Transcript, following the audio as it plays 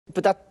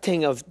But that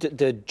thing of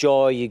the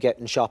joy you get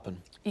in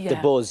shopping, the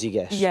buzz you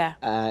get.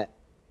 Yeah.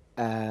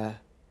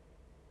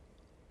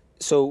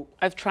 So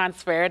I've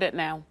transferred it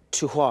now.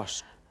 to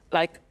what?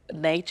 Like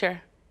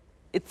nature.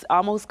 It's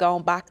almost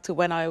going back to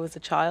when I was a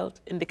child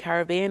in the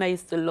Caribbean. I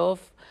used to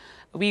love,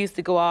 we used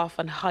to go off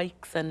on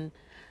hikes and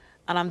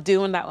I'm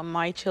doing that with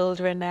my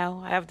children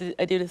now. I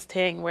do this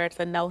thing where it's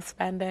a no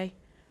spend day.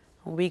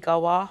 And we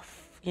go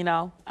off, you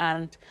know,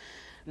 and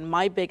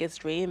my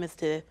biggest dream is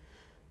to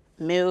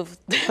move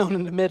down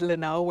in the middle of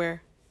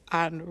nowhere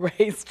and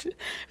raise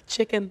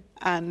chicken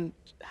and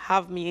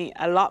have me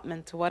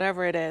allotment to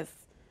whatever it is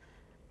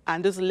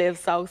and just live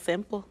so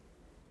simple.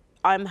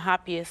 I'm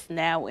happiest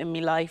now in my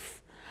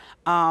life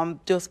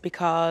just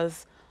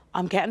because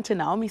I'm getting to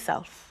know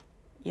myself,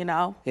 you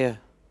know? Yeah.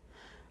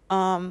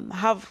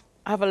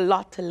 Have a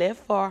lot to live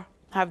for,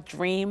 have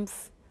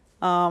dreams.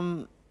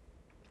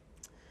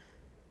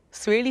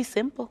 It's really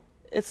simple.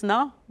 It's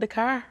not the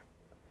car.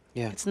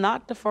 Yeah. It's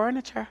not the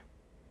furniture.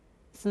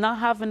 It's not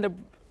having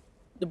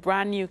the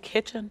brand new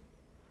kitchen.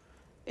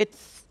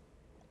 It's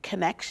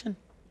connection.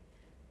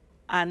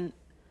 And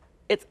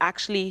it's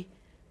actually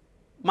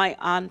my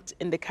aunt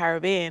in the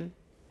Caribbean.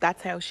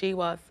 That's how she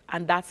was.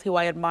 And that's who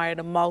I admire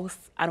the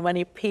most. And when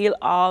you peel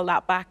all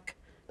that back,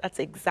 that's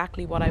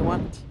exactly what I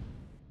want.